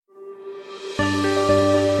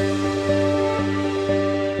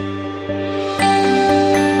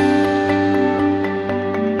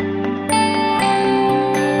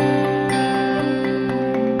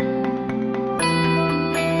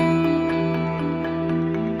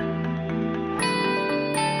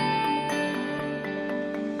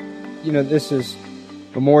This is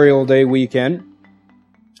Memorial Day weekend,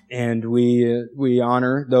 and we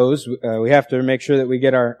honor those. We have to make sure that we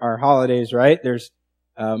get our holidays right. There's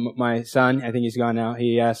my son, I think he's gone now.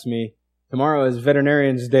 He asked me, tomorrow is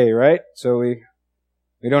Veterinarians Day, right? So we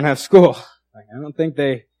don't have school. I don't think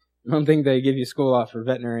they give you school off for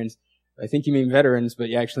veterinarians. I think you mean veterans, but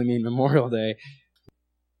you actually mean Memorial Day.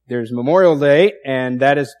 There's Memorial Day, and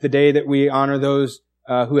that is the day that we honor those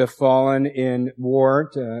who have fallen in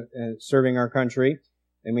war serving our country.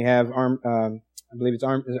 And we have I believe it's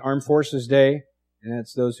Armed Forces Day, and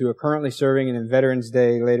that's those who are currently serving, and then Veterans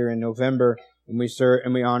Day later in November, and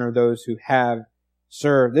we honor those who have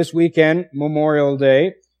served. This weekend, Memorial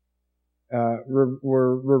Day,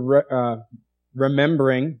 we're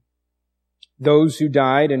remembering those who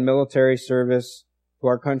died in military service to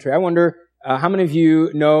our country. I wonder how many of you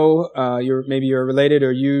know, maybe you're related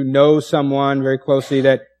or you know someone very closely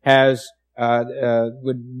that has,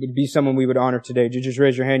 would be someone we would honor today? Just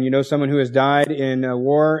raise your hand. You know someone who has died in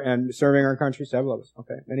war and serving our country? Several of us.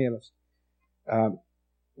 Okay, many of us.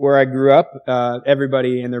 Where I grew up,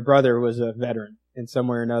 everybody and their brother was a veteran in some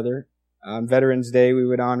way or another. On Veterans Day, we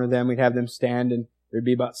would honor them. We'd have them stand, and there'd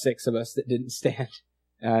be about 6 of us that didn't stand.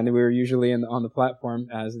 And we were usually on the platform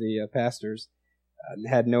as the pastors.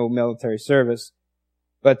 Had no military service.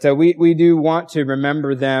 But we do want to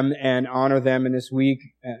remember them and honor them in this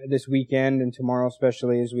weekend, and tomorrow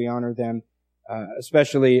especially, as we honor them,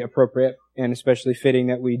 especially appropriate and especially fitting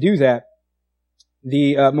that we do that.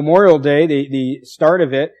 The Memorial Day, the start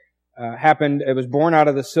of it, happened, it was born out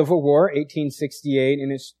of the Civil War, 1868,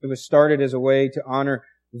 and it was started as a way to honor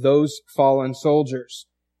those fallen soldiers.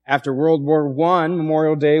 After World War I,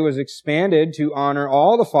 Memorial Day was expanded to honor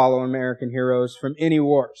all the fallen American heroes from any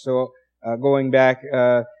war. So, going back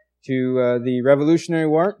to the Revolutionary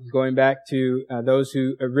War, going back to those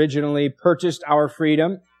who originally purchased our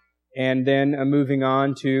freedom, and then moving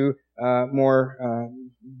on to more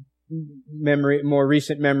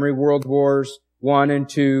recent memory, World Wars I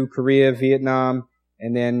and II, Korea, Vietnam,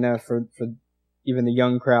 and then for even the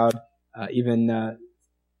young crowd,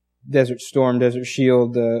 Desert Storm, Desert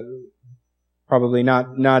Shield, probably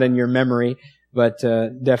not in your memory, but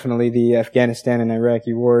definitely the Afghanistan and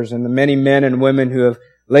Iraqi wars, and the many men and women who have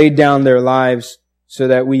laid down their lives so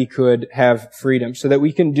that we could have freedom, so that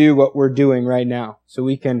we can do what we're doing right now, so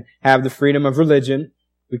we can have the freedom of religion.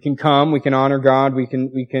 We can come, we can honor God, we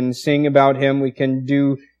can sing about Him, we can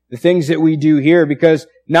do the things that we do here, because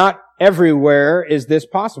not everywhere is this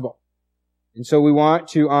possible. And so we want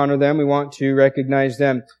to honor them. We want to recognize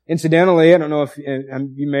them. Incidentally, I don't know if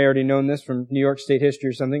you may already known this from New York State history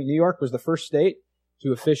or something. New York was the first state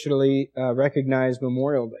to officially recognize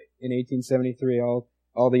Memorial Day in 1873.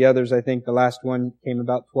 All the others, I think the last one came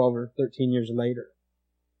about 12 or 13 years later.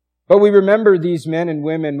 But we remember these men and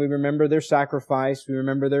women. We remember their sacrifice. We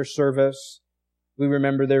remember their service. We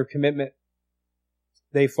remember their commitment.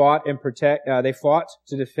 They fought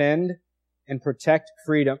to defend and protect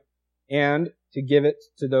freedom, and to give it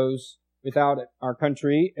to those without it. Our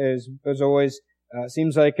country is always,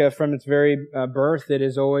 seems like from its very birth, it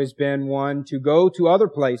has always been one to go to other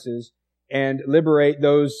places and liberate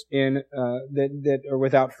those that are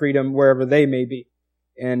without freedom wherever they may be.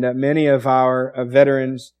 And many of our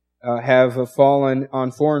veterans have fallen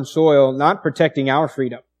on foreign soil, not protecting our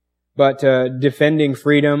freedom, but defending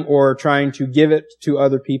freedom or trying to give it to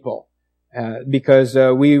other people, because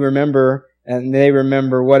we remember. And they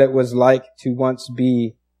remember what it was like to once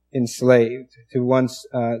be enslaved, to once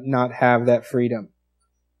not have that freedom.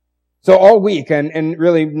 So all week, and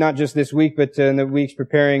really not just this week, but in the weeks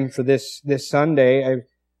preparing for this Sunday,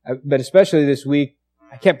 but especially this week,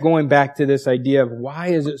 I kept going back to this idea of why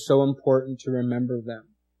is it so important to remember them?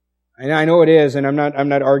 And I know it is, and I'm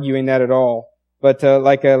not arguing that at all. But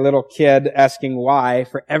like a little kid asking why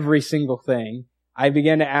for every single thing, I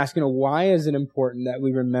began to ask, why is it important that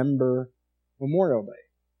we remember Memorial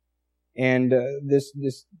Day? And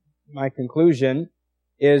my conclusion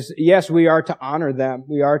is, yes, we are to honor them.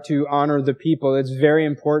 We are to honor the people. It's very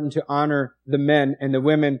important to honor the men and the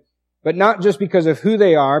women, but not just because of who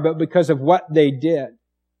they are, but because of what they did.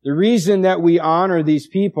 The reason that we honor these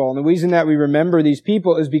people and the reason that we remember these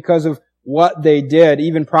people is because of what they did.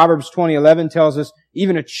 Even Proverbs 20:11 tells us,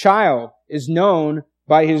 even a child is known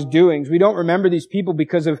by his doings. We don't remember these people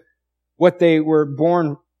because of what they were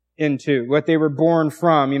born into, what they were born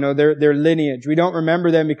from, their lineage. We don't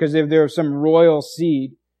remember them because they're some royal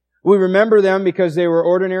seed. We remember them because they were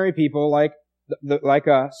ordinary people like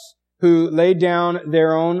us, who laid down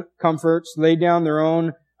their own comforts, laid down their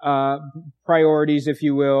own priorities, if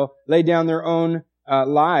you will, laid down their own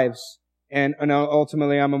lives, and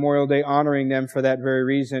ultimately on Memorial Day honoring them for that very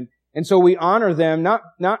reason. And so we honor them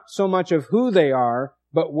not so much of who they are,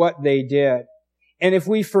 but what they did. And if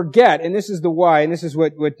we forget, and this is the why, and this is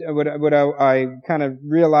what I kind of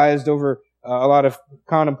realized over a lot of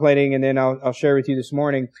contemplating, and then I'll share with you this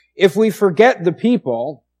morning. If we forget the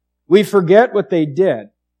people, we forget what they did.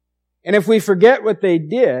 And if we forget what they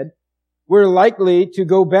did, we're likely to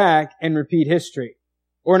go back and repeat history.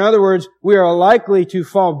 Or in other words, we are likely to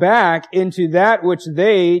fall back into that which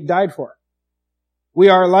they died for. We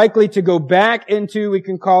are likely to go back into, we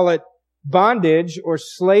can call it bondage or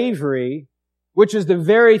slavery, which is the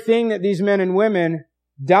very thing that these men and women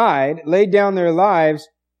died, laid down their lives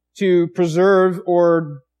to preserve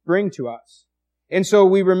or bring to us. And so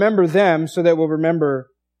we remember them so that we'll remember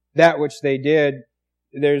that which they did.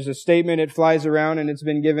 There's a statement, it flies around, and it's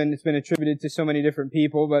been attributed to so many different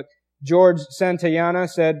people, but George Santayana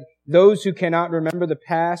said, "Those who cannot remember the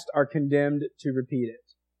past are condemned to repeat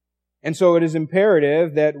it." And so it is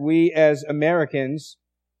imperative that we as Americans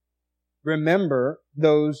remember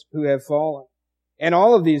those who have fallen. And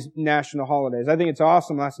all of these national holidays. I think it's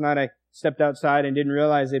awesome. Last night I stepped outside and didn't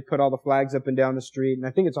realize they'd put all the flags up and down the street. And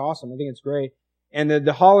I think it's awesome. I think it's great. And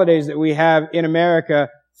the holidays that we have in America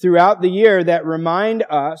throughout the year that remind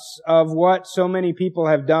us of what so many people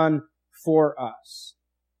have done for us.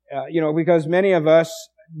 Because many of us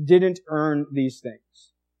didn't earn these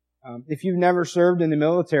things. If you've never served in the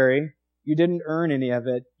military, you didn't earn any of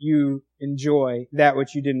it. You enjoy that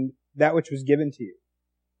which was given to you.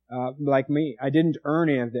 Like me, I didn't earn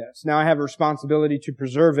any of this. Now I have a responsibility to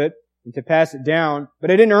preserve it and to pass it down,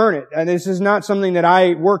 but I didn't earn it. And this is not something that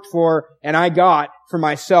I worked for and I got for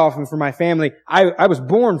myself and for my family. I was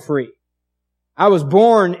born free. I was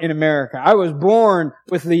born in America. I was born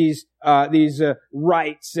with these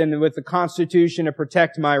rights and with the Constitution to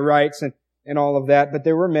protect my rights and all of that. But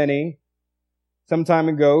there were many some time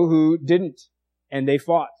ago who didn't, and they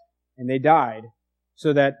fought and they died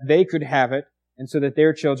so that they could have it and so that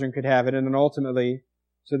their children could have it, and then ultimately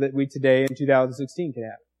so that we today in 2016 could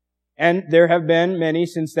have it. And there have been many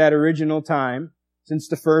since that original time, since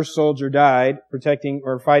the first soldier died protecting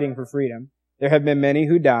or fighting for freedom. There have been many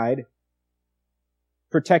who died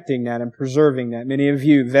protecting that and preserving that. Many of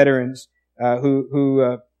you veterans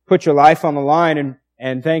who put your life on the line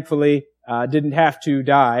and thankfully didn't have to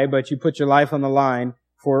die, but you put your life on the line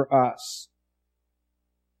for us.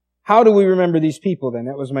 How do we remember these people then?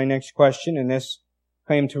 That was my next question, and this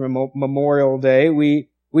came to Memorial Day.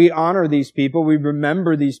 We honor these people. We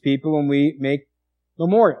remember these people when we make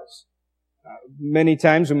memorials. Many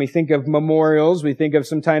times when we think of memorials, we think of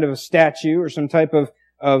some kind of a statue or some type of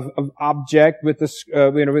object with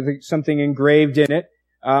something engraved in it.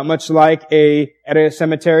 Much like at a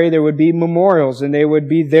cemetery, there would be memorials, and they would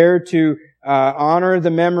be there to honor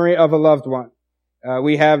the memory of a loved one.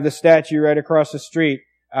 We have the statue right across the street,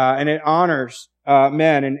 and it honors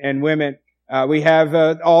men and women. We have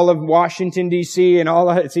all of Washington, D.C., and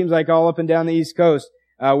it seems like all up and down the East Coast.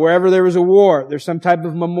 Wherever there was a war, there's some type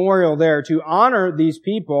of memorial there to honor these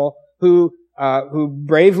people who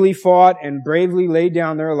bravely fought and bravely laid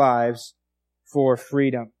down their lives for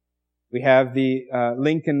freedom. We have the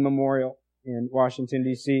Lincoln Memorial in Washington,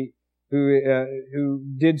 D.C., who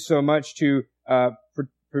did so much to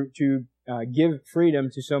give freedom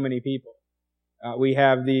to so many people. We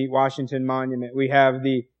have the Washington Monument. We have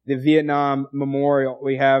the Vietnam Memorial.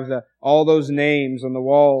 We have all those names on the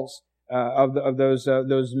walls of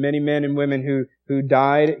those many men and women who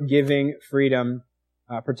died giving freedom,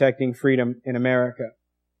 protecting freedom in America.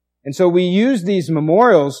 And so we use these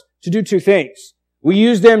memorials to do two things. We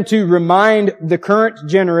use them to remind the current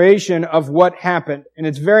generation of what happened. And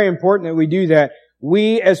it's very important that we do that.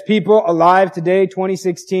 We, as people alive today,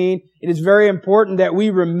 2016, it is very important that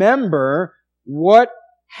we remember what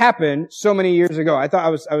happened so many years ago. I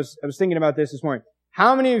was thinking about this morning.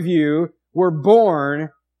 How many of you were born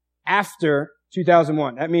after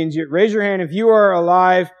 2001? That means raise your hand if you are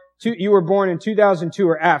alive, you were born in 2002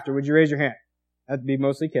 or after. Would you raise your hand? That'd be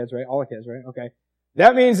mostly kids, right? All the kids, right? Okay.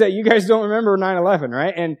 That means that you guys don't remember 9/11,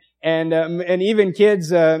 right? And even kids,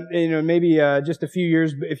 maybe just a few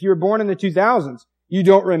years. If you were born in the 2000s, you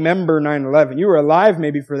don't remember 9/11. You were alive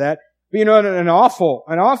maybe for that, but an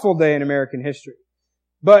awful day in American history.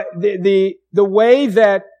 But the way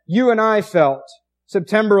that you and I felt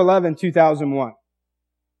September 11, 2001.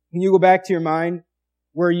 Can you go back to your mind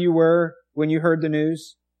where you were when you heard the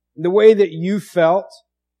news? The way that you felt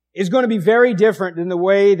is going to be very different than the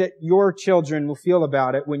way that your children will feel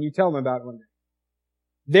about it when you tell them about it one day.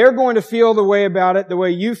 They're going to feel the way about it, the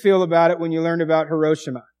way you feel about it when you learned about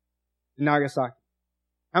Hiroshima and Nagasaki.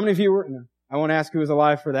 How many of you were? No, I won't ask who was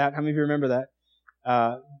alive for that. How many of you remember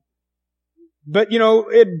that? But,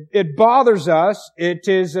 it bothers us. It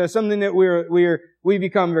is something that we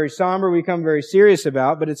become very somber, we become very serious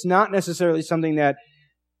about, but it's not necessarily something that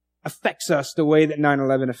affects us the way that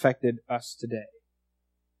 9/11 affected us today.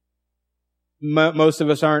 Most of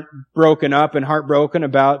us aren't broken up and heartbroken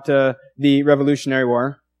about the Revolutionary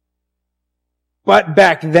War. But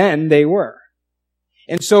back then, they were.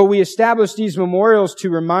 And so we established these memorials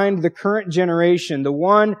to remind the current generation, the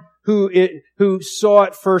one who saw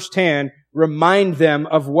it firsthand, remind them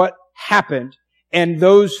of what happened, and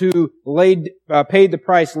those who paid the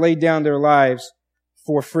price, laid down their lives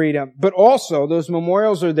for freedom. But also, those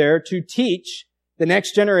memorials are there to teach the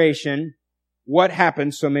next generation what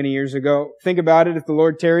happened so many years ago. Think about it. If the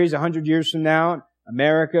Lord tarries 100 years from now,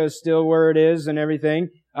 America is still where it is and everything,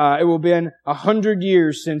 it will have been 100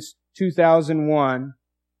 years since 2001,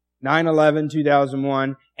 9/11,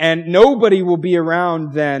 2001, and nobody will be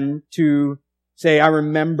around then to say, I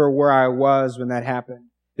remember where I was when that happened.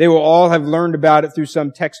 They will all have learned about it through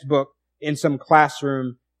some textbook, in some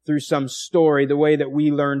classroom, through some story, the way that we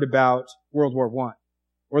learned about World War I,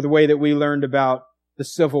 or the way that we learned about the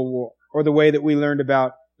Civil War, or the way that we learned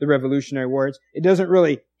about the Revolutionary War. It doesn't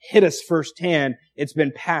really hit us firsthand. It's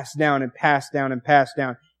been passed down and passed down and passed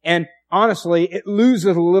down. And honestly, it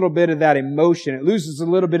loses a little bit of that emotion. It loses a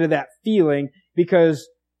little bit of that feeling because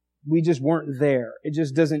we just weren't there. It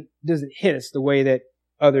just doesn't hit us the way that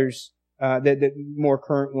others, that more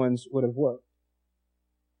current ones would have worked.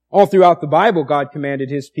 All throughout the Bible, God commanded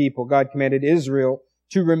His people, God commanded Israel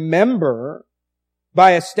to remember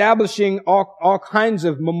by establishing all kinds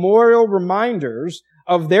of memorial reminders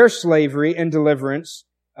of their slavery and deliverance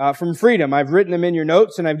from freedom. I've written them in your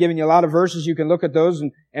notes, and I've given you a lot of verses. You can look at those,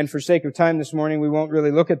 and for sake of time this morning, we won't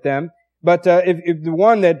really look at them. But if the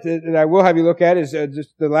one that I will have you look at is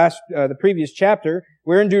just the previous chapter.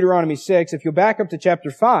 We're in Deuteronomy 6. If you'll back up to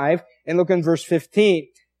chapter 5 and look in verse 15,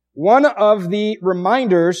 one of the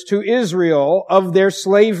reminders to Israel of their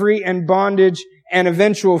slavery and bondage and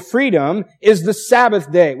eventual freedom is the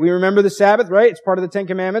Sabbath day. We remember the Sabbath, right? It's part of the Ten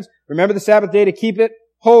Commandments. Remember the Sabbath day to keep it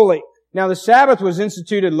holy. Now, the Sabbath was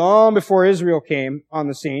instituted long before Israel came on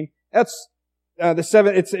the scene. That's the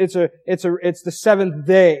seventh. It's the seventh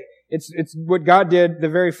day. It's what God did the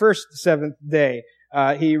very first seventh day.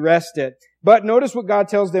 He rested. But notice what God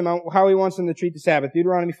tells them how He wants them to treat the Sabbath.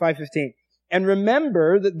 Deuteronomy 5:15. And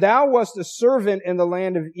remember that thou wast a servant in the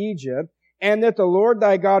land of Egypt, and that the Lord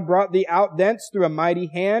thy God brought thee out thence through a mighty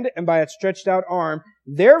hand and by a stretched out arm.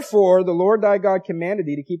 Therefore the Lord thy God commanded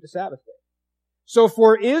thee to keep the Sabbath day. So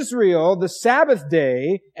for Israel, the Sabbath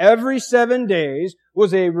day, every 7 days,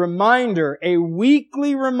 was a reminder, a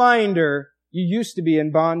weekly reminder, you used to be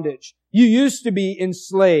in bondage. You used to be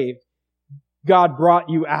enslaved. God brought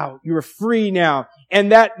you out. You are free now.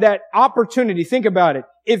 And that opportunity, think about it.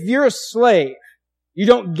 If you're a slave, you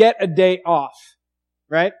don't get a day off,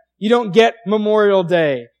 right? You don't get Memorial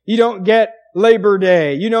Day. You don't get Labor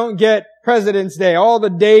Day. You don't get President's Day. All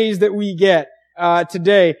the days that we get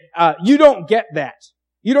today, you don't get that.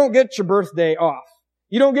 You don't get your birthday off.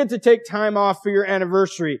 You don't get to take time off for your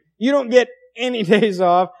anniversary. You don't get any days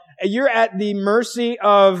off. You're at the mercy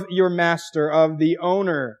of your master, of the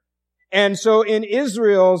owner. And so in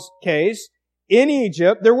Israel's case, in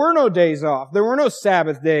Egypt, there were no days off. There were no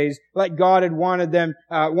Sabbath days like God had wanted them,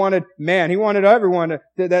 He wanted everyone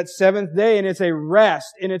to that seventh day, and it's a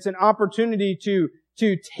rest, and it's an opportunity to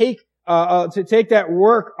take that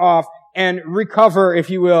work off and recover, if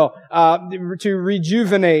you will, to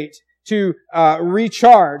rejuvenate, to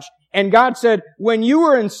recharge. And God said, when you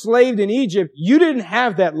were enslaved in Egypt, you didn't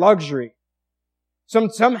have that luxury.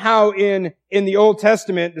 Somehow in the Old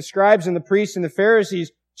Testament, the scribes and the priests and the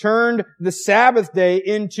Pharisees turned the Sabbath day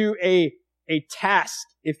into a task,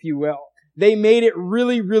 if you will. They made it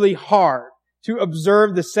really, really hard to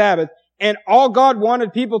observe the Sabbath. And all God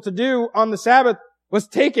wanted people to do on the Sabbath was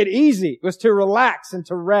take it easy, was to relax and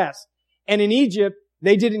to rest. And in Egypt,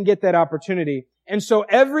 they didn't get that opportunity. And so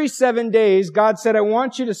every 7 days, God said, I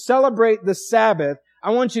want you to celebrate the Sabbath.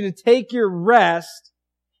 I want you to take your rest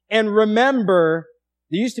and remember,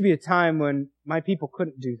 there used to be a time when my people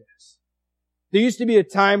couldn't do this. There used to be a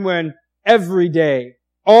time when every day,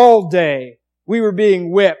 all day, we were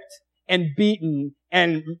being whipped and beaten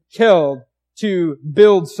and killed to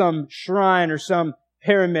build some shrine or some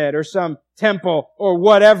pyramid or some temple or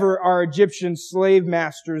whatever our Egyptian slave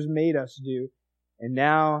masters made us do. And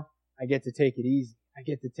now I get to take it easy. I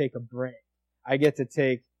get to take a break. I get to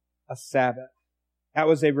take a Sabbath. That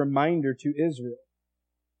was a reminder to Israel.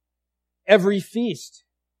 Every feast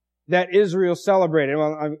that Israel celebrated,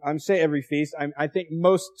 well, I'm saying every feast. I think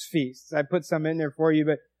most feasts. I put some in there for you,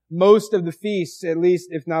 but most of the feasts, at least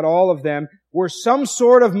if not all of them, were some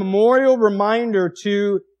sort of memorial reminder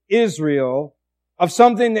to Israel of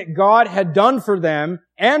something that God had done for them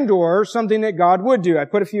and or something that God would do. I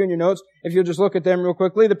put a few in your notes. If you'll just look at them real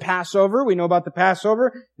quickly. The Passover. We know about the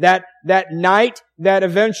Passover. That night that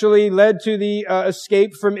eventually led to the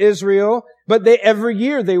escape from Israel. But every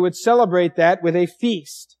year they would celebrate that with a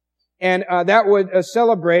feast. And that would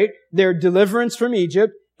celebrate their deliverance from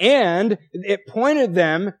Egypt. And it pointed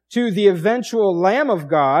them to the eventual Lamb of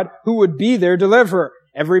God who would be their deliverer.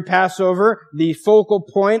 Every Passover, the focal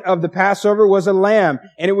point of the Passover was a lamb,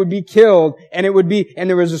 and it would be killed, and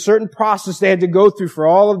there was a certain process they had to go through for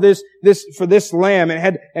all of this for this lamb.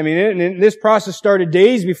 And this process started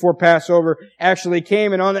days before Passover actually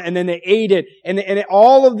came, and then they ate it, and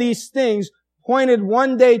all of these things pointed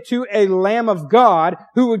one day to a Lamb of God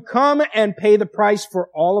who would come and pay the price for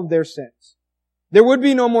all of their sins. There would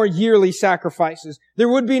be no more yearly sacrifices. There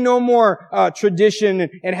would be no more tradition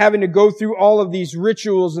and having to go through all of these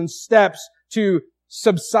rituals and steps to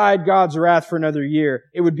subside God's wrath for another year.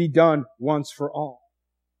 It would be done once for all.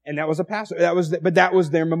 And that was a Passover. That was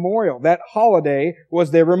their memorial. That holiday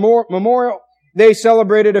was their memorial. They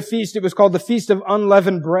celebrated a feast. It was called the Feast of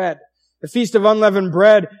Unleavened Bread. The Feast of Unleavened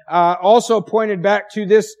Bread also pointed back to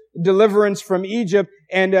this deliverance from Egypt,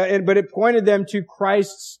 but it pointed them to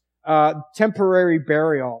Christ's temporary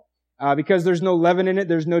burial, because there's no leaven in it,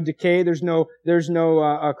 there's no decay, there's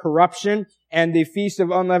no corruption, and the Feast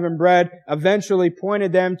of Unleavened Bread eventually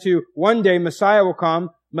pointed them to one day Messiah will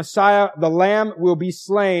come, Messiah, the Lamb will be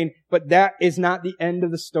slain, but that is not the end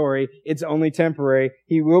of the story. It's only temporary.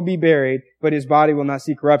 He will be buried, but His body will not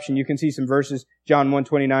see corruption. You can see some verses, John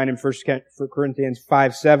 1:29 and 1 Corinthians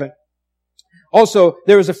 5:7. Also,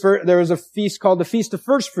 there was a feast called the Feast of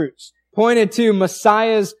First Fruits, pointed to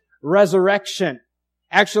Messiah's resurrection.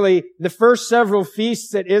 Actually, the first several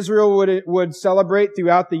feasts that Israel would celebrate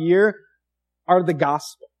throughout the year are the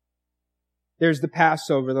gospel. There's the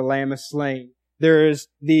Passover, the lamb is slain. There is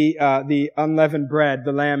the unleavened bread,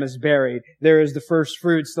 the lamb is buried. There is the first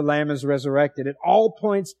fruits, the lamb is resurrected. It all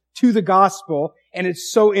points to the gospel, and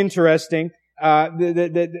it's so interesting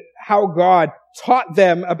how God taught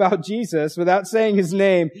them about Jesus without saying His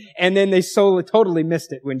name, and then they totally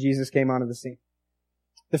missed it when Jesus came onto the scene.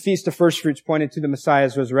 The Feast of First Fruits pointed to the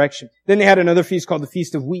Messiah's resurrection. Then they had another feast called the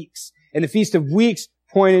Feast of Weeks. And the Feast of Weeks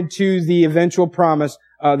pointed to the eventual promise,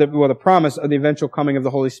 the promise of the eventual coming of the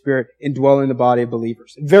Holy Spirit indwelling the body of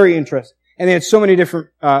believers. Very interesting. And they had so many different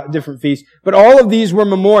feasts. But all of these were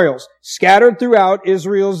memorials scattered throughout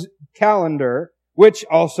Israel's calendar, which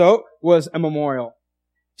also was a memorial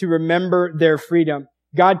to remember their freedom.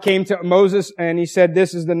 God came to Moses and He said,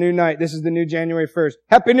 this is the new night. This is the new January 1st.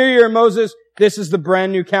 Happy New Year, Moses. This is the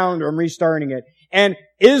brand new calendar. I'm restarting it. And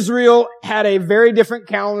Israel had a very different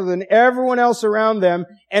calendar than everyone else around them.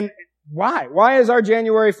 And why? Why is our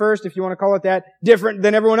January 1st, if you want to call it that, different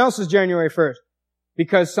than everyone else's January 1st?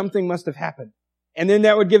 Because something must have happened. And then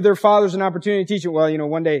that would give their fathers an opportunity to teach it. Well,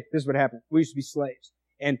 one day this would happen. We used to be slaves.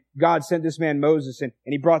 And God sent this man Moses, and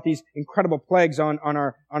He brought these incredible plagues on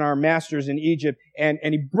our masters in Egypt, and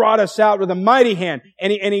He brought us out with a mighty hand.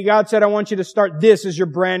 And God said, I want you to start this as your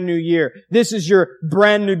brand new year. This is your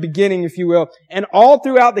brand new beginning, if you will. And all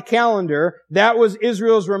throughout the calendar, that was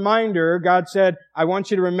Israel's reminder. God said, I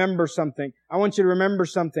want you to remember something. I want you to remember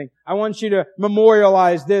something. I want you to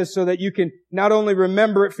memorialize this so that you can not only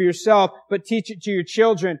remember it for yourself, but teach it to your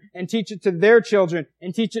children, and teach it to their children,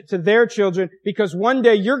 and teach it to their children, because one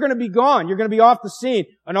day you're going to be gone. You're going to be off the scene.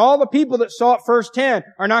 And all the people that saw it firsthand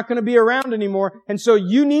are not going to be around anymore. And so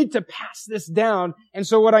you need to pass this down. And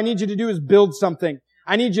so what I need you to do is build something.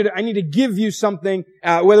 I need to give you something,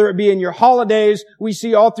 whether it be in your holidays. We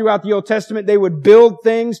see all throughout the Old Testament, they would build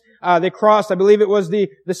things. They crossed, I believe it was the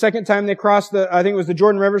second time they crossed I think it was the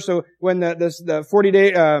Jordan River. So when the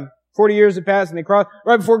 40 years had passed and they crossed,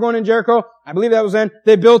 right before going in Jericho, I believe that was then,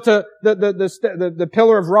 they built the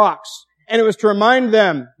pillar of rocks. And it was to remind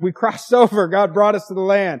them, we crossed over, God brought us to the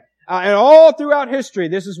land. And all throughout history,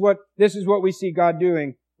 this is what we see God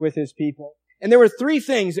doing with His people. And there were three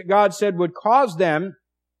things that God said would cause them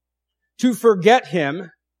to forget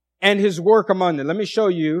Him and His work among them. Let me show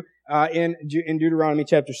you in Deuteronomy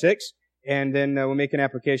chapter 6, and then we'll make an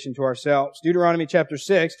application to ourselves. Deuteronomy chapter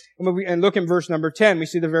 6, and look in verse number 10. We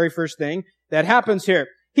see the very first thing that happens here.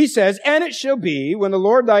 He says, And it shall be, when the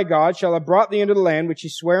Lord thy God shall have brought thee into the land which He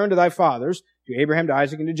sware unto thy fathers, to Abraham, to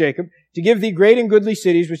Isaac, and to Jacob, to give thee great and goodly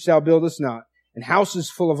cities which thou buildest not, and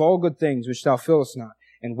houses full of all good things which thou fillest not,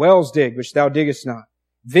 and wells dig which thou diggest not,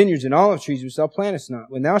 vineyards and olive trees which thou plantest not.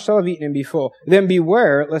 When thou shalt have eaten and be full, then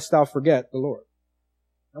beware lest thou forget the Lord.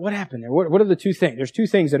 Now, what happened there? What are the two things? There's two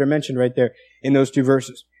things that are mentioned right there in those two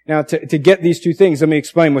verses. Now, to get these two things, let me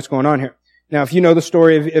explain what's going on here. Now, if you know the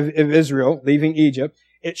story of Israel leaving Egypt,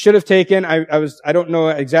 it should have taken, I don't know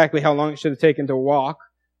exactly how long it should have taken to walk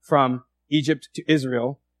from Egypt to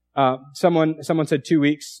Israel. Someone said 2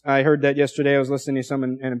 weeks. I heard that yesterday. I was listening to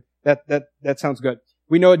someone, and that sounds good.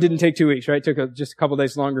 We know it didn't take 2 weeks, right? It took just a couple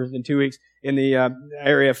days longer than 2 weeks in the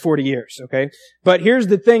area of 40 years, okay? But here's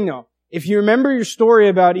the thing though. If you remember your story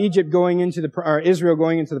about Israel going into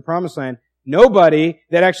the Promised Land, nobody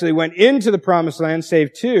that actually went into the Promised Land, save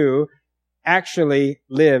two, actually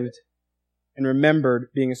lived and remembered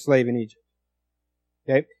being a slave in Egypt.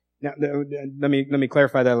 Okay? Now, let me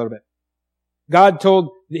clarify that a little bit. God told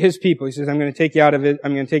His people, He says, I'm going to take you out of Egypt.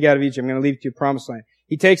 I'm going to leave you to your Promised Land.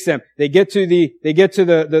 He takes them. They get to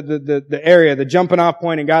the area, the jumping off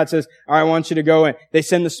point, and God says, all right, I want you to go in. They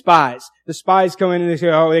send the spies. The spies come in and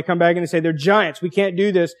they come back and they say, they're giants. We can't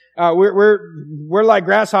do this. We're like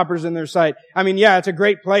grasshoppers in their sight. I mean, yeah, it's a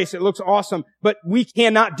great place. It looks awesome, but we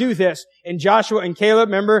cannot do this. And Joshua and Caleb,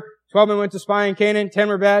 remember, 12 men went to spy in Canaan, 10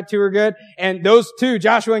 were bad, 2 were good. And those two,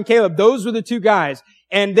 Joshua and Caleb, those were the two guys.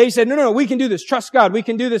 And they said, no, we can do this. Trust God. We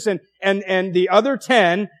can do this. And the other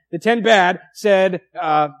 10, the 10 bad, said,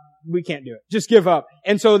 we can't do it. Just give up.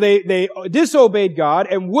 And so they disobeyed God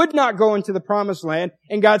and would not go into the Promised Land.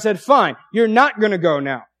 And God said, fine, you're not going to go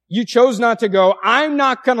now. You chose not to go. I'm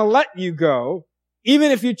not going to let you go,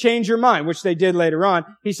 even if you change your mind, which they did later on.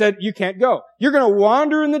 He said, you can't go. You're going to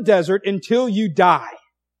wander in the desert until you die.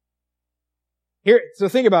 So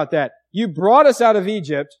think about that. You brought us out of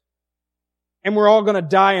Egypt, and we're all going to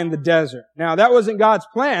die in the desert. Now, that wasn't God's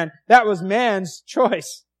plan. That was man's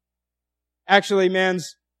choice. Actually,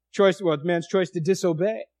 man's choice to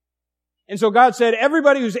disobey. And so God said,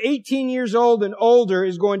 everybody who's 18 years old and older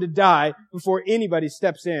is going to die before anybody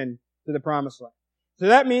steps in to the Promised Land. So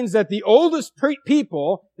that means that the oldest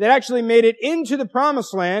people that actually made it into the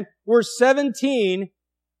Promised Land were 17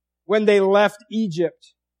 when they left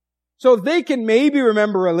Egypt. So they can maybe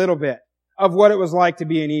remember a little bit of what it was like to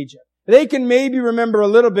be in Egypt. They can maybe remember a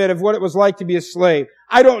little bit of what it was like to be a slave.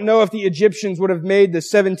 I don't know if the Egyptians would have made the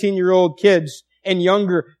 17-year-old kids and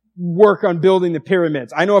younger work on building the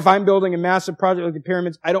pyramids. I know if I'm building a massive project like the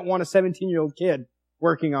pyramids, I don't want a 17-year-old kid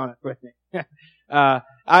working on it with me. Those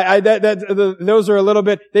are a little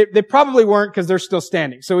bit, they probably weren't because they're still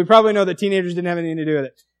standing. So we probably know that teenagers didn't have anything to do with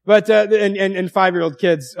it. But, and 5-year-old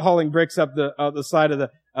kids hauling bricks up the side of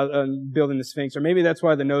building the Sphinx. Or maybe that's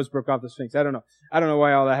why the nose broke off the Sphinx. I don't know. I don't know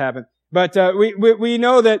why all that happened. But, we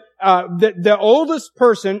know that, the oldest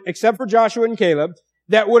person, except for Joshua and Caleb,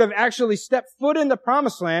 that would have actually stepped foot in the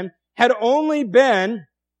Promised Land had only been,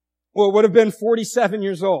 would have been 47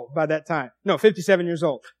 years old by that time. No, 57 years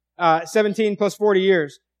old. 17 plus 40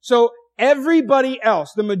 years. So everybody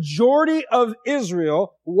else, the majority of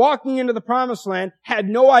Israel walking into the Promised Land had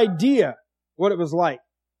no idea what it was like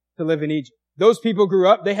to live in Egypt. Those people grew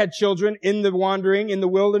up, they had children in the wandering, in the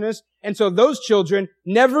wilderness, and so those children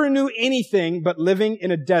never knew anything but living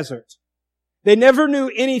in a desert. They never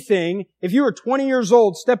knew anything. If you were 20 years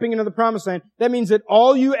old stepping into the Promised Land, that means that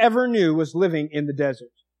all you ever knew was living in the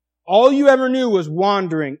desert. All you ever knew was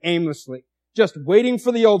wandering aimlessly, just waiting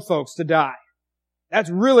for the old folks to die.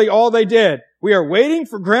 That's really all they did. We are waiting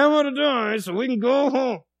for Grandma to die so we can go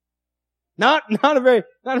home. Not a very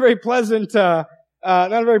pleasant thought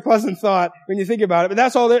when you think about it, but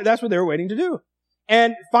that's what they were waiting to do.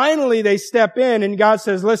 And finally they step in and God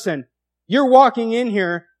says, listen, you're walking in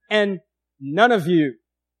here and none of you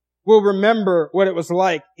will remember what it was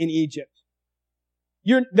like in Egypt.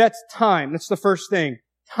 That's time. That's the first thing.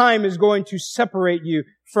 Time is going to separate you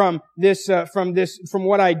from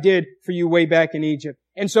what I did for you way back in Egypt.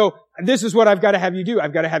 And so this is what I've got to have you do.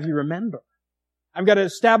 I've got to have you remember. I've got to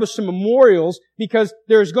establish some memorials because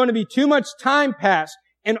there's going to be too much time passed.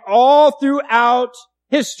 And all throughout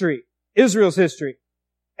history, Israel's history,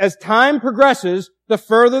 as time progresses, the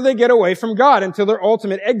further they get away from God until their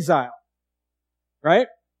ultimate exile. Right?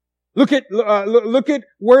 Look at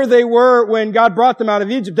where they were when God brought them out of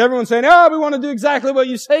Egypt. Everyone's saying, we want to do exactly what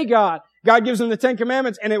you say, God. God gives them the 10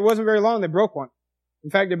 Commandments, and it wasn't very long. They broke one.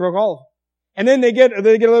 In fact, they broke all of them. And then they get a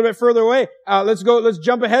little bit further away. Let's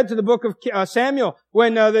jump ahead to the book of Samuel.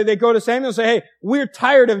 When they go to Samuel and say, hey, we're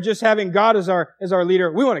tired of just having God as our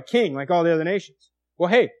leader. We want a king like all the other nations. Well,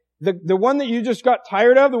 hey, the one that you just got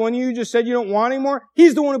tired of, the one you just said you don't want anymore,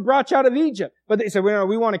 he's the one who brought you out of Egypt. But they said,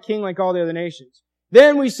 we want a king like all the other nations.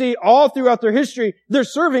 Then we see all throughout their history, they're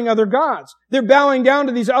serving other gods. They're bowing down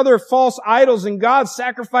to these other false idols and gods,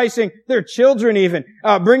 sacrificing their children even,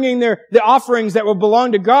 bringing the offerings that will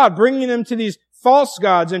belong to God, bringing them to these false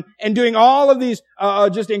gods and doing all of these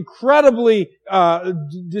just incredibly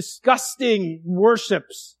disgusting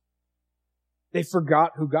worships, they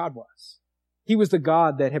forgot who God was. He was the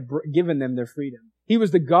God that had given them their freedom. He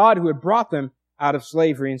was the God who had brought them out of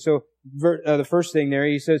slavery. And so the first thing there,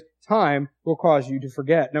 he says, time will cause you to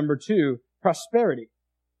forget. Number 2, prosperity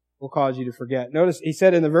will cause you to forget. Notice he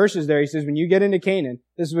said in the verses there, he says, when you get into Canaan,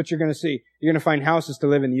 this is what you're going to see. You're going to find houses to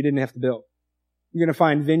live in that you didn't have to build. You're going to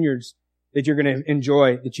find vineyards that you're going to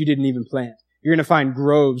enjoy that you didn't even plant. You're going to find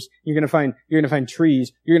groves. You're going to find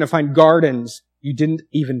trees. You're going to find gardens you didn't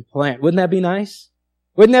even plant. Wouldn't that be nice?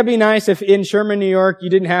 Wouldn't that be nice if in Sherman, New York, you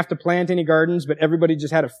didn't have to plant any gardens, but everybody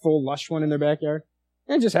just had a full lush one in their backyard?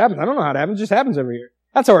 It just happens. I don't know how it happens. It just happens every year.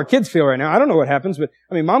 That's how our kids feel right now. I don't know what happens, but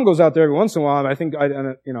mom goes out there every once in a while, and I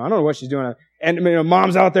don't know what she's doing. And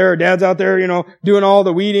mom's out there, or dad's out there, doing all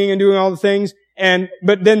the weeding and doing all the things.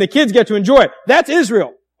 But then the kids get to enjoy it. That's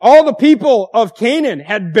Israel. All the people of Canaan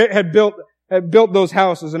had built those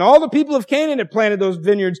houses, and all the people of Canaan had planted those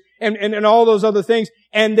vineyards and all those other things.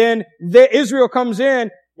 And then Israel comes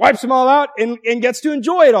in, wipes them all out, and gets to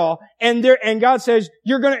enjoy it all. And God says,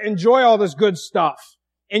 you're going to enjoy all this good stuff.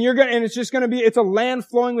 And it's a land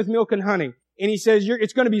flowing with milk and honey. And he says,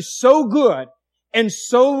 it's going to be so good and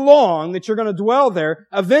so long that you're going to dwell there.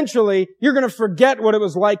 Eventually, you're going to forget what it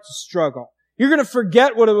was like to struggle. You're going to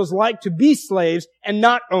forget what it was like to be slaves and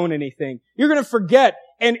not own anything. You're going to forget.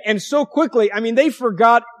 And so quickly, they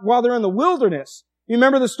forgot while they're in the wilderness. You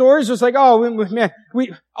remember the stories? It's like, all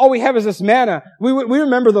we have is this manna. We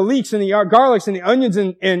remember the leeks and the garlics and the onions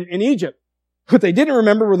in Egypt. What they didn't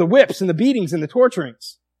remember were the whips and the beatings and the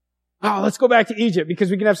torturings. Oh, let's go back to Egypt because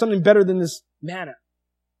we can have something better than this manna.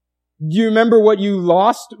 Do you remember what you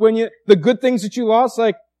lost the good things that you lost,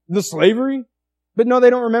 like the slavery? But no, they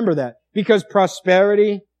don't remember that because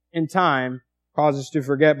prosperity in time causes us to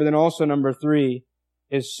forget. But then also number 3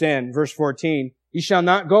 is sin. Verse 14, you shall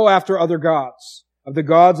not go after other gods, of the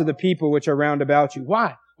gods of the people which are round about you.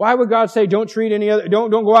 Why? Why would God say don't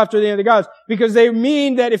go after any other gods? Because they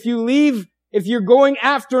mean that if you're going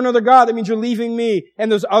after another god, that means you're leaving me.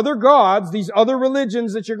 And those other gods, these other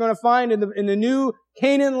religions that you're going to find in the new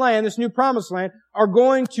Canaan land, this new promised land, are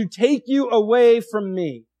going to take you away from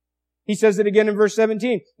me. He says it again in verse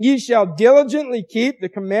 17. Ye shall diligently keep the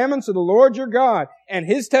commandments of the Lord your God and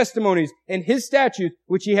His testimonies and His statutes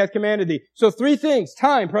which He hath commanded thee. So 3 things,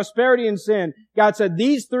 time, prosperity, and sin. God said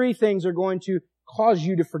these 3 things are going to cause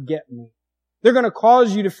you to forget me. They're going to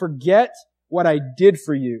cause you to forget what I did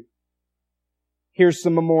for you. Here's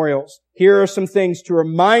some memorials. Here are some things to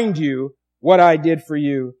remind you what I did for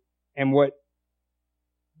you and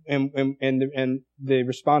the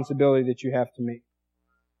responsibility that you have to me.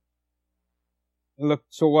 Look,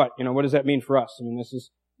 so what? What does that mean for us? This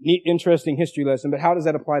is a neat, interesting history lesson, but how does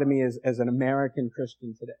that apply to me as an American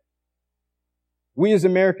Christian today? We as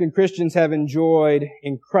American Christians have enjoyed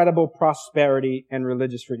incredible prosperity and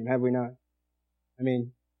religious freedom, have we not?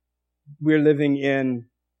 We're living in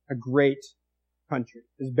a great country.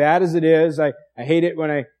 As bad as it is, I hate it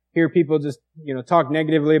when I hear people just, talk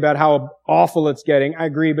negatively about how awful it's getting. I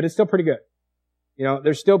agree, but it's still pretty good.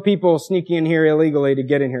 There's still people sneaking in here illegally to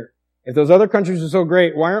get in here. If those other countries are so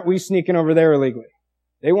great, why aren't we sneaking over there illegally?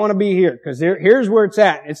 They want to be here, because here's where it's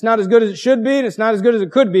at. It's not as good as it should be, and it's not as good as it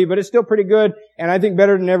could be, but it's still pretty good, and I think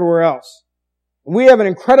better than everywhere else. We have an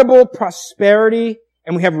incredible prosperity,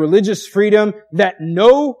 and we have religious freedom that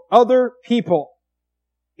no other people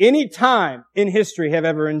any time in history have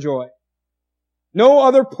ever enjoyed. No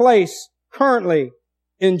other place currently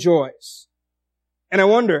enjoys. And I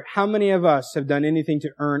wonder how many of us have done anything to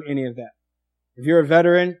earn any of that. If you're a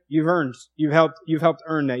veteran, you've helped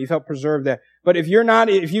earn that. You've helped preserve that. But if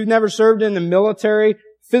you've never served in the military,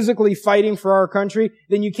 physically fighting for our country,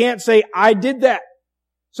 then you can't say, I did that.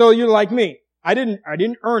 So you're like me. I didn't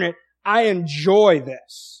earn it. I enjoy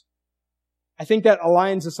this. I think that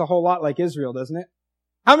aligns us a whole lot like Israel, doesn't it?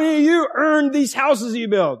 How many of you earned these houses you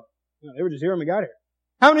build? They were just here when we got here.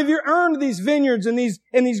 How many of you earned these vineyards and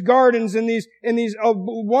these gardens and these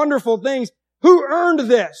wonderful things? Who earned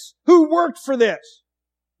this? Who worked for this?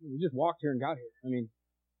 We just walked here and got here.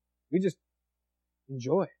 We just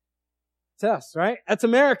enjoy it. It's us, right? That's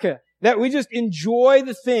America. That we just enjoy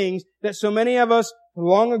the things that so many of us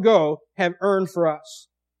long ago have earned for us.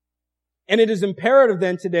 And it is imperative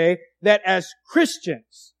then today that as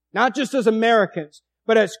Christians, not just as Americans,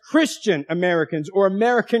 but as Christian Americans or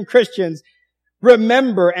American Christians,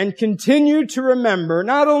 remember and continue to remember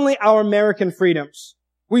not only our American freedoms.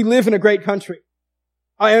 We live in a great country.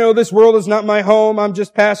 I know this world is not my home. I'm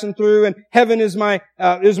just passing through, and heaven is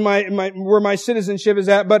where my citizenship is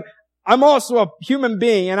at. But I'm also a human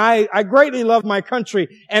being, and I greatly love my country,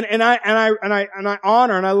 and I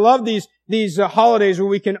honor, and I love these holidays where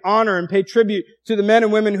we can honor and pay tribute to the men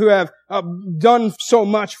and women who have done so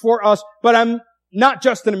much for us. But I'm not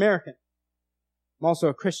just an American. I'm also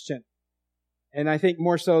a Christian. And I think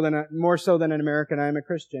more so than an American, I am a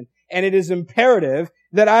Christian. And it is imperative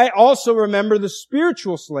that I also remember the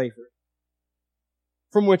spiritual slavery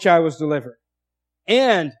from which I was delivered.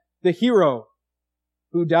 And the hero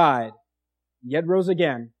who died, yet rose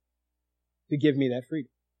again to give me that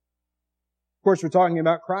freedom. Of course, we're talking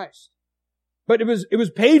about Christ. But it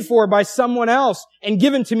was paid for by someone else and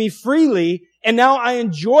given to me freely, and now I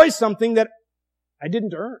enjoy something that I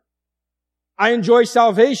didn't earn. I enjoy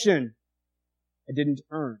salvation I didn't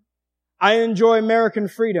earn. I enjoy American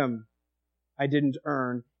freedom I didn't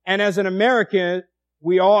earn. And as an American,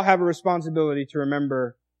 we all have a responsibility to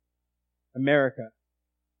remember America.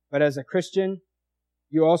 But as a Christian,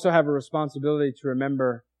 you also have a responsibility to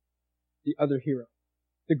remember the other hero,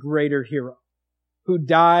 the greater hero, who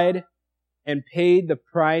died and paid the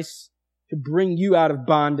price to bring you out of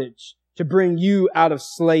bondage, to bring you out of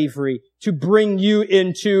slavery, to bring you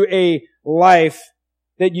into a life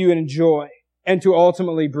that you enjoy, and to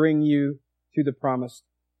ultimately bring you to the promised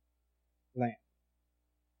land.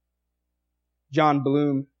 John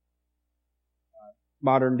Bloom,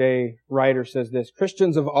 modern day writer, says this: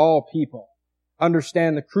 Christians of all people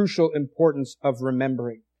understand the crucial importance of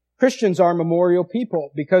remembering. Christians are memorial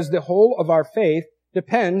people because the whole of our faith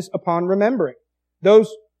depends upon remembering.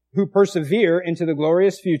 Those who persevere into the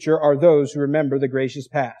glorious future are those who remember the gracious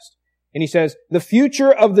past. And he says, the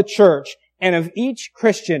future of the church and of each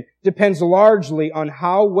Christian depends largely on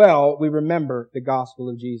how well we remember the gospel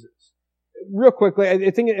of Jesus. Real quickly, I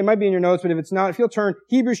think it might be in your notes, but if it's not, if you'll turn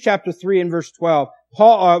Hebrews chapter 3 and verse 12.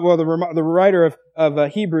 Paul, the writer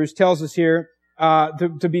of Hebrews tells us here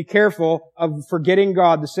to be careful of forgetting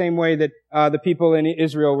God the same way that the people in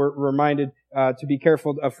Israel were reminded to be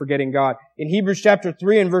careful of forgetting God. In Hebrews chapter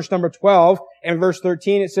 3 and verse number 12 and verse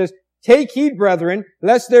 13, it says, Take heed, brethren,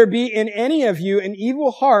 lest there be in any of you an evil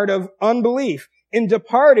heart of unbelief in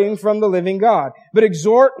departing from the living God. But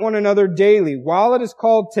exhort one another daily, while it is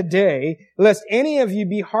called today, lest any of you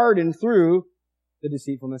be hardened through the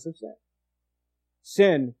deceitfulness of sin.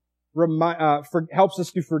 Sin helps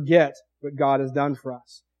us to forget what God has done for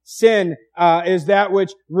us. Sin is that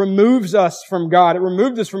which removes us from God. It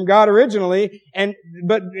removed us from God originally,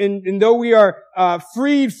 but though we are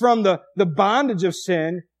freed from the bondage of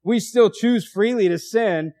sin, we still choose freely to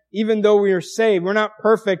sin, even though we are saved. We're not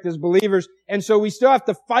perfect as believers, and so we still have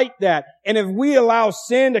to fight that. And if we allow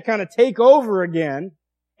sin to kind of take over again,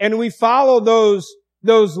 and we follow those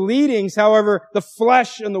leadings, however the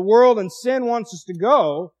flesh and the world and sin wants us to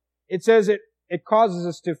go, it says it causes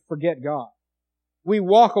us to forget God. We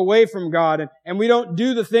walk away from God and we don't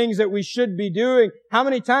do the things that we should be doing. How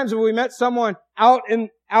many times have we met someone out in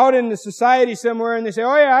the society somewhere and they say,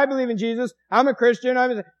 oh yeah, I believe in Jesus, I'm a Christian,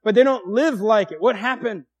 but they don't live like it. What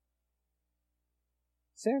happened?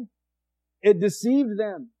 Sin. It deceived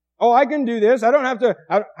them. Oh, I can do this. I don't have to.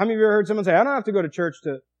 How many of you ever heard someone say, I don't have to go to church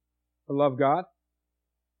to love God?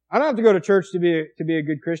 I don't have to go to church to be a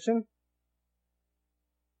good Christian.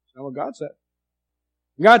 That's not what God said.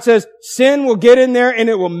 God says sin will get in there and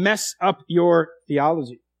it will mess up your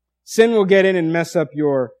theology. Sin will get in and mess up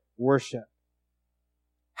your worship.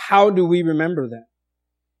 How do we remember that?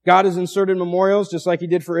 God has inserted memorials just like He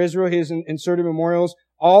did for Israel. He has inserted memorials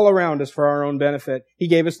all around us for our own benefit. He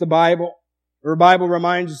gave us the Bible. The Bible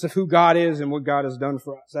reminds us of who God is and what God has done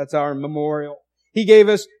for us. That's our memorial. He gave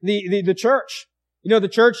us the church. You know, the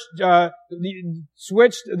church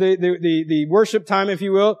switched the worship time, if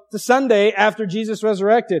you will, to Sunday after Jesus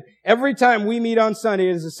resurrected. Every time we meet on Sunday,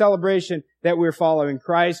 it is a celebration that we're following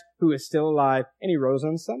Christ, who is still alive, and He rose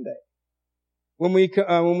on Sunday. When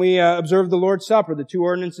we observe the Lord's Supper, the two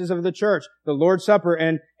ordinances of the church, the Lord's Supper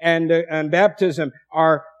and baptism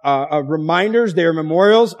are reminders. They are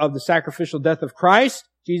memorials of the sacrificial death of Christ.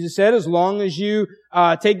 Jesus said, as long as you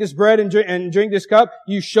take this bread and drink this cup,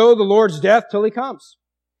 you show the Lord's death till He comes.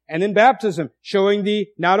 And then baptism, showing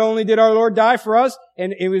not only did our Lord die for us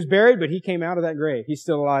and He was buried, but He came out of that grave. He's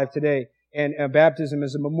still alive today. And baptism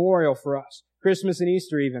is a memorial for us. Christmas and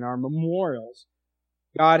Easter even are memorials.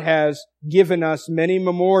 God has given us many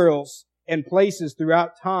memorials and places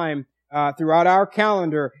throughout time, throughout our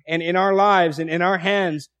calendar and in our lives and in our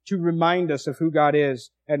hands to remind us of who God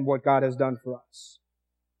is and what God has done for us.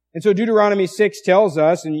 And so Deuteronomy 6 tells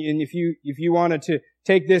us, and if you wanted to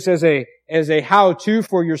take this as a how-to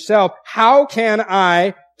for yourself, how can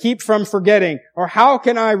I keep from forgetting? Or how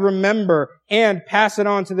can I remember and pass it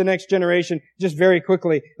on to the next generation? Just very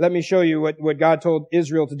quickly, let me show you what God told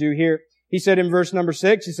Israel to do here. He said in verse number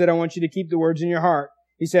 6, He said, I want you to keep the words in your heart.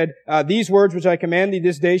 He said, these words which I command thee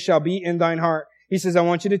this day shall be in thine heart. He says, I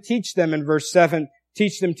want you to teach them in verse 7.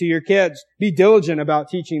 Teach them to your kids. Be diligent about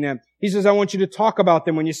teaching them. He says, I want you to talk about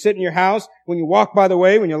them when you sit in your house, when you walk by the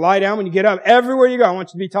way, when you lie down, when you get up, everywhere you go. I want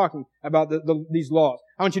you to be talking about these laws.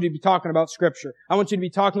 I want you to be talking about Scripture. I want you to be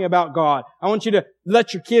talking about God. I want you to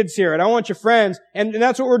let your kids hear it. I want your friends. And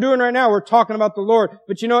that's what we're doing right now. We're talking about the Lord.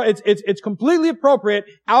 But you know, it's completely appropriate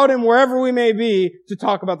out and wherever we may be to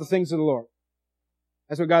talk about the things of the Lord.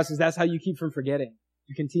 That's what God says. That's how you keep from forgetting.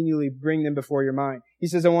 You continually bring them before your mind. He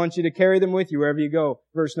says, I want you to carry them with you wherever you go.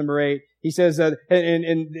 Verse number 8. He says,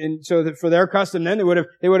 and so that for their custom then, they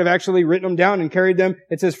would have actually written them down and carried them.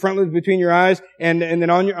 It says frontlets between your eyes and then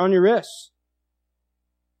on your wrists.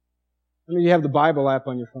 I mean, you have the Bible app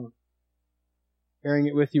on your phone. Carrying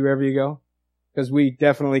it with you wherever you go. Because we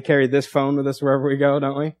definitely carry this phone with us wherever we go,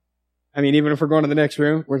 don't we? I mean, even if we're going to the next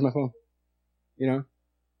room, where's my phone? You know?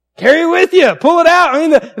 Carry it with you. Pull it out. I mean,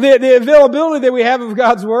 the availability that we have of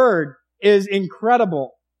God's Word is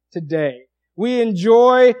incredible today. We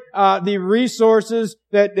enjoy the resources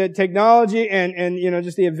that technology and you know,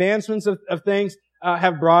 just the advancements of things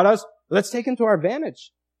have brought us. Let's take them to our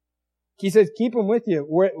advantage. He says, keep them with you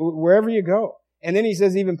wherever you go. And then he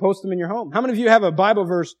says, even post them in your home. How many of you have a Bible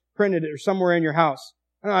verse printed or somewhere in your house?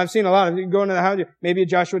 I don't know, I've seen a lot of you go into the house, maybe a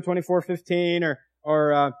Joshua 24:15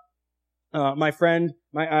 or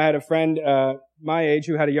I had a friend, my age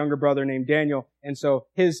who had a younger brother named Daniel. And so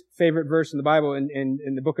his favorite verse in the Bible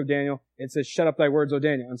in the book of Daniel, it says, shut up thy words, O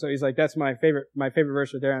Daniel. And so he's like, that's my favorite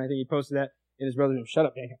verse right there. And I think he posted that in his brother's name. Shut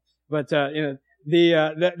up, Daniel. But,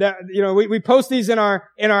 you know, we post these in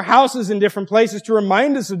our houses in different places to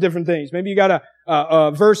remind us of different things. Maybe you got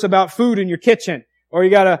a verse about food in your kitchen. Or you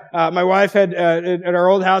got my wife had, at our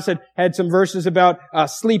old house had some verses about,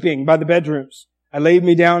 sleeping by the bedrooms. I laid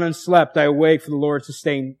me down and slept. I awake, for the Lord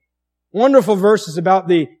sustained me. Wonderful verses about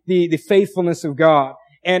the faithfulness of God.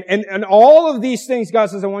 And all of these things God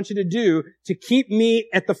says, I want you to do to keep me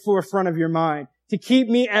at the forefront of your mind, to keep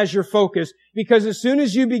me as your focus. Because as soon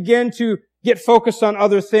as you begin to get focused on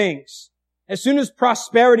other things, as soon as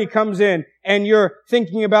prosperity comes in and you're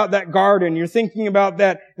thinking about that garden, you're thinking about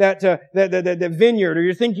that vineyard, or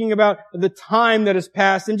you're thinking about the time that has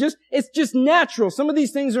passed, and it's just natural. Some of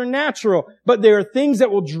these things are natural, but they are things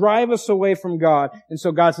that will drive us away from God. And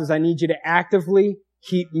so God says, I need you to actively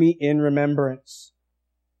keep me in remembrance.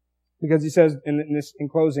 Because he says in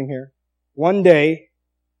closing here, one day,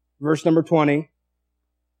 verse number 20,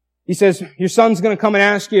 he says, your son's going to come and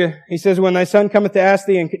ask you. He says, when thy son cometh to ask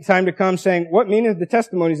thee in time to come, saying, what meaneth the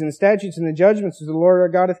testimonies and the statutes and the judgments which the Lord our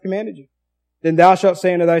God hath commanded you? Then thou shalt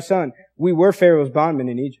say unto thy son, we were Pharaoh's bondmen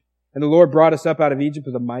in Egypt, and the Lord brought us up out of Egypt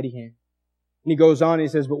with a mighty hand. And he goes on, and he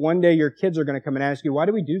says, but one day your kids are going to come and ask you, why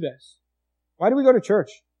do we do this? Why do we go to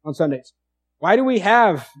church on Sundays? Why do we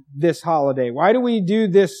have this holiday? Why do we do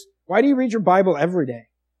this? Why do you read your Bible every day?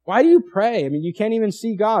 Why do you pray? I mean, you can't even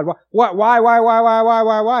see God.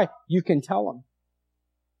 Why? You can tell them.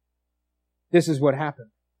 This is what happened.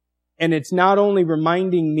 And it's not only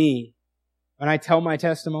reminding me when I tell my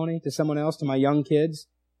testimony to someone else, to my young kids,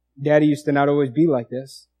 Daddy used to not always be like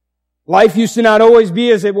this. Life used to not always be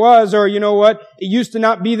as it was, or you know what? It used to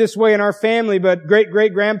not be this way in our family, but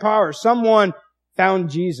great-great-grandpa or someone found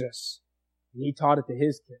Jesus. And he taught it to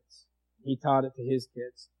his kids. He taught it to his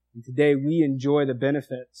kids. And today we enjoy the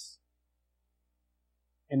benefits.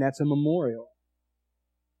 And that's a memorial.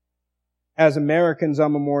 As Americans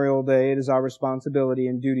on Memorial Day, it is our responsibility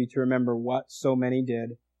and duty to remember what so many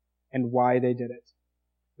did and why they did it.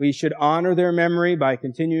 We should honor their memory by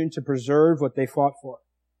continuing to preserve what they fought for,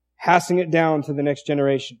 passing it down to the next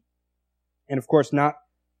generation, and of course not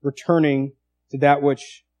returning to that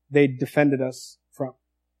which they defended us from.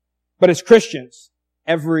 But as Christians,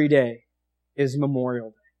 every day is Memorial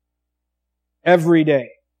Day. Every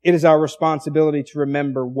day, it is our responsibility to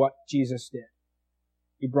remember what Jesus did.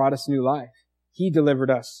 He brought us new life. He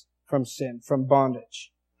delivered us from sin, from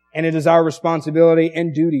bondage. And it is our responsibility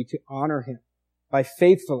and duty to honor Him by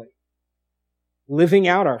faithfully living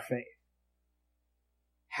out our faith,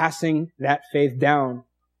 passing that faith down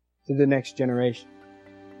to the next generation.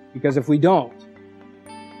 Because if we don't,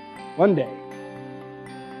 one day,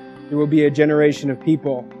 there will be a generation of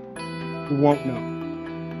people who won't know.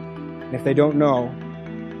 And if they don't know,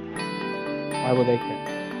 why will they care?